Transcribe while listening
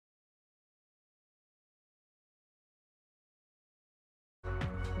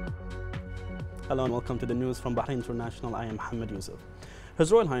Hello and welcome to the news from Bahrain International. I am Mohammed Yusuf. His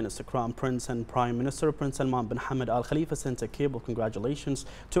Royal Highness the Crown Prince and Prime Minister Prince Salman bin Hamad Al Khalifa sent a cable congratulations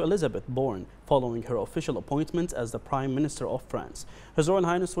to Elizabeth Borne following her official appointment as the Prime Minister of France. His Royal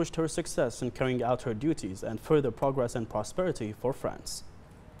Highness wished her success in carrying out her duties and further progress and prosperity for France.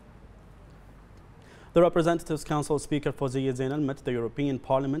 The Representatives Council Speaker Fawzia Zainal met the European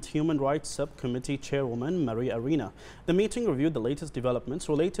Parliament Human Rights Subcommittee Chairwoman Maria Arena. The meeting reviewed the latest developments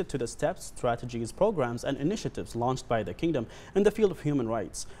related to the steps, strategies, programs and initiatives launched by the Kingdom in the field of human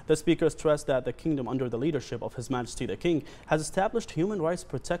rights. The Speaker stressed that the Kingdom, under the leadership of His Majesty the King, has established human rights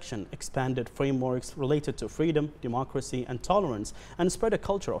protection, expanded frameworks related to freedom, democracy and tolerance, and spread a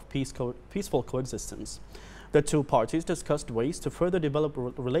culture of peaceful coexistence. The two parties discussed ways to further develop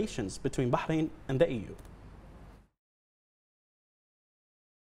relations between Bahrain and the EU.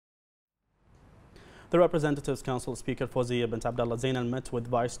 The Representatives Council Speaker Fawzia bint Abdullah Zainal met with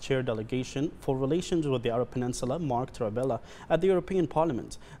Vice Chair Delegation for Relations with the Arab Peninsula, Mark Tarabella, at the European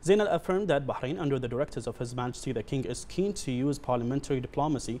Parliament. Zainal affirmed that Bahrain, under the directives of His Majesty the King, is keen to use parliamentary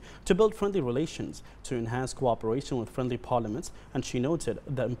diplomacy to build friendly relations, to enhance cooperation with friendly parliaments, and she noted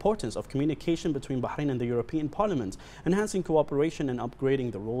the importance of communication between Bahrain and the European Parliament, enhancing cooperation and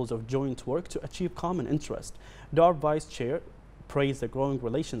upgrading the roles of joint work to achieve common interest. The Vice Chair praised the growing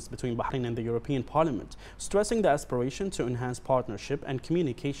relations between Bahrain and the European Parliament, stressing the aspiration to enhance partnership and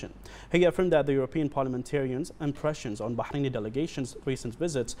communication. He affirmed that the European parliamentarians' impressions on Bahraini delegations' recent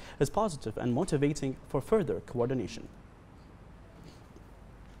visits is positive and motivating for further coordination.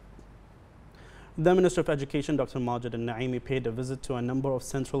 The Minister of Education, Dr. Majid Al-Naimi, paid a visit to a number of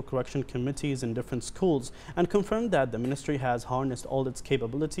central correction committees in different schools and confirmed that the ministry has harnessed all its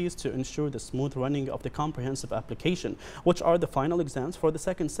capabilities to ensure the smooth running of the comprehensive application, which are the final exams for the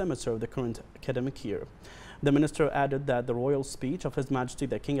second semester of the current academic year. The minister added that the royal speech of His Majesty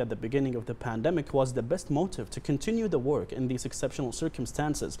the King at the beginning of the pandemic was the best motive to continue the work in these exceptional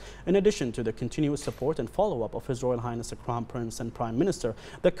circumstances, in addition to the continuous support and follow-up of His Royal Highness the Crown Prince and Prime Minister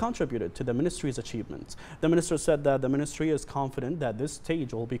that contributed to the ministry's achievements. The minister said that the ministry is confident that this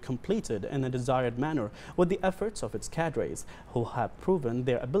stage will be completed in a desired manner with the efforts of its cadres, who have proven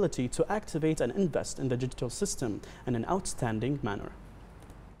their ability to activate and invest in the digital system in an outstanding manner.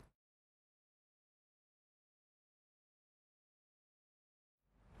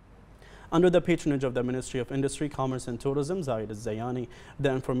 Under the patronage of the Ministry of Industry, Commerce and Tourism, Zayed Al-Zayani,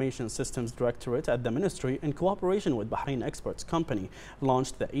 the Information Systems Directorate at the Ministry, in cooperation with Bahrain Exports Company,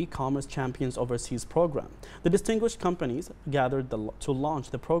 launched the E-Commerce Champions Overseas Program. The distinguished companies gathered to launch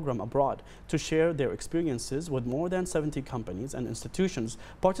the program abroad to share their experiences with more than 70 companies and institutions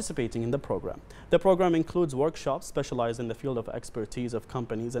participating in the program. The program includes workshops specialized in the field of expertise of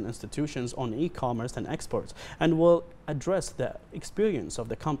companies and institutions on e-commerce and exports, and will address the experience of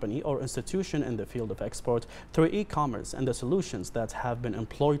the company or institution in the field of export through e-commerce and the solutions that have been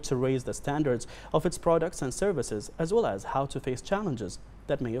employed to raise the standards of its products and services, as well as how to face challenges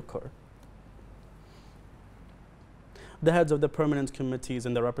that may occur. The heads of the permanent committees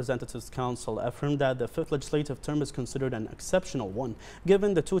in the Representatives Council affirmed that the fifth legislative term is considered an exceptional one,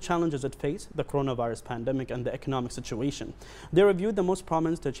 given the two challenges it faced, the coronavirus pandemic and the economic situation. They reviewed the most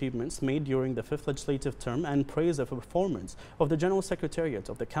prominent achievements made during the fifth legislative term and praised the performance of the General Secretariat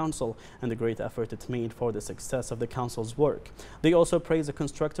of the Council and the great effort it made for the success of the Council's work. They also praised the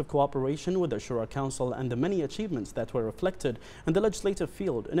constructive cooperation with the Shura Council and the many achievements that were reflected in the legislative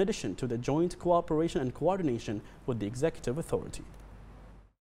field, in addition to the joint cooperation and coordination with the executive authority.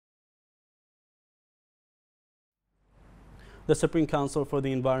 The Supreme Council for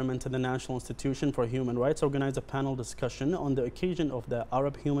the Environment and the National Institution for Human Rights organized a panel discussion on the occasion of the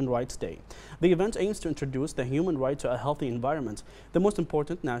Arab Human Rights Day. The event aims to introduce the human right to a healthy environment, the most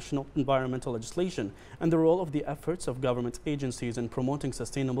important national environmental legislation, and the role of the efforts of government agencies in promoting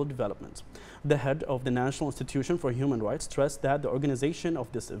sustainable development. The head of the National Institution for Human Rights stressed that the organization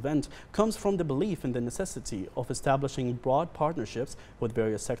of this event comes from the belief in the necessity of establishing broad partnerships with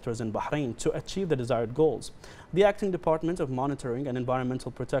various sectors in Bahrain to achieve the desired goals. The Acting Department of Monitoring and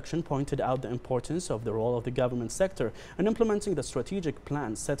Environmental Protection pointed out the importance of the role of the government sector in implementing the strategic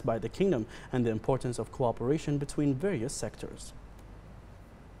plans set by the Kingdom and the importance of cooperation between various sectors.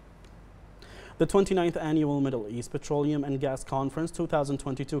 The 29th Annual Middle East Petroleum and Gas Conference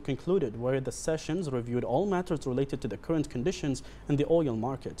 2022 concluded, where the sessions reviewed all matters related to the current conditions in the oil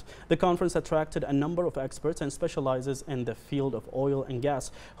market. The conference attracted a number of experts and specializes in the field of oil and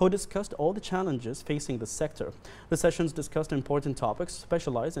gas, who discussed all the challenges facing the sector. The sessions discussed important topics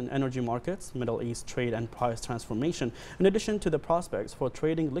specialized in energy markets, Middle East trade and price transformation, in addition to the prospects for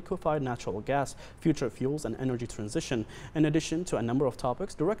trading liquefied natural gas, future fuels and energy transition, in addition to a number of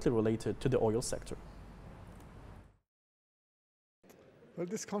topics directly related to the oil sector. sector. Well,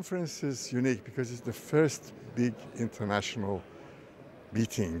 this conference is unique because it's the first big international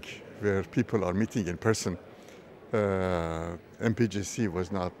meeting where people are meeting in person. MPGC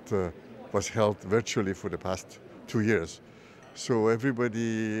was held virtually for the past 2 years. So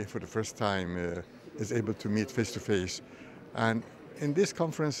everybody, for the first time, is able to meet face to face. And in these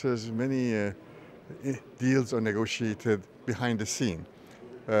conferences, many deals are negotiated behind the scene.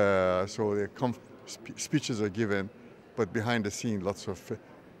 So the speeches are given, but behind the scene, lots of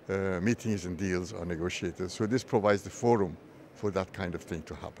meetings and deals are negotiated. So this provides the forum for that kind of thing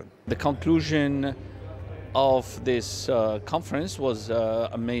to happen. The conclusion of this conference was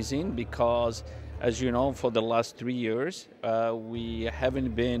amazing because, as you know, for the last 3 years, we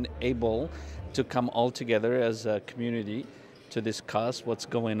haven't been able to come all together as a community to discuss what's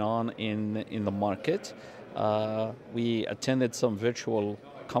going on in the market. We attended some virtual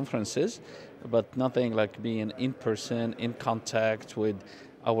conferences, but nothing like being in person, in contact with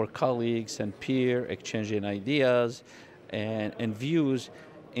our colleagues and peers, exchanging ideas and views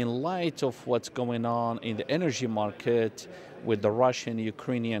in light of what's going on in the energy market with the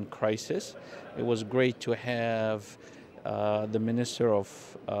Russian-Ukrainian crisis. It was great to have the Minister of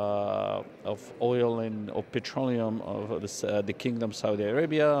Oil and of Petroleum of the Kingdom Saudi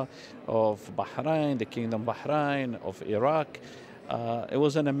Arabia, of Bahrain, the Kingdom Bahrain, of Iraq. It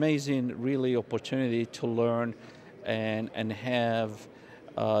was an amazing, really, opportunity to learn and have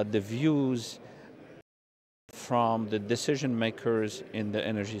the views from the decision makers in the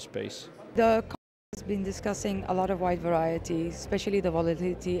energy space. The conference has been discussing a lot of wide variety, especially the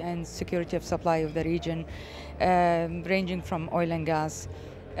volatility and security of supply of the region, ranging from oil and gas,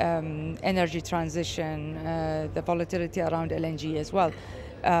 energy transition, the volatility around LNG as well.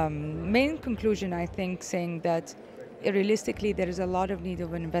 Main conclusion, I think, saying that realistically there is a lot of need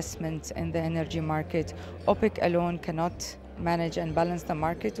of investment in the energy market. OPEC alone cannot manage and balance the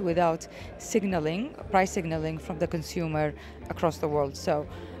market without price signaling from the consumer across the world. So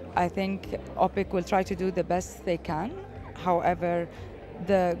I think OPEC will try to do the best they can. However,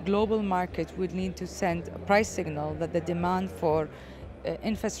 the global market would need to send a price signal that the demand for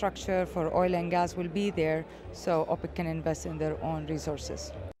infrastructure, for oil and gas will be there, so OPEC can invest in their own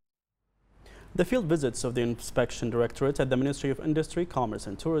resources. The field visits of the Inspection Directorate at the Ministry of Industry, Commerce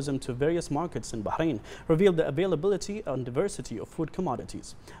and Tourism to various markets in Bahrain revealed the availability and diversity of food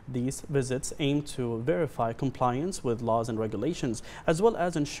commodities. These visits aim to verify compliance with laws and regulations, as well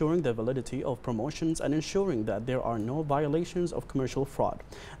as ensuring the validity of promotions and ensuring that there are no violations of commercial fraud.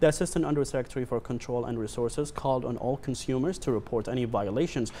 The Assistant Undersecretary for Control and Resources called on all consumers to report any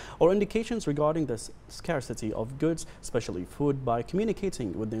violations or indications regarding the scarcity of goods, especially food, by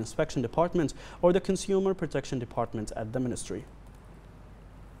communicating with the Inspection Department or the Consumer Protection Department at the Ministry.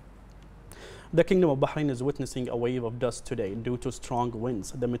 The Kingdom of Bahrain is witnessing a wave of dust today due to strong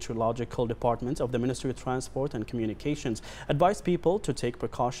winds. The Meteorological Department of the Ministry of Transport and Communications advised people to take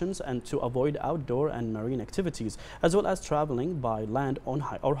precautions and to avoid outdoor and marine activities, as well as traveling by land on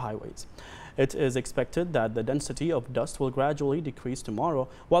or highways. It is expected that the density of dust will gradually decrease tomorrow,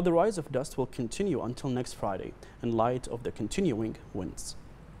 while the rise of dust will continue until next Friday, in light of the continuing winds.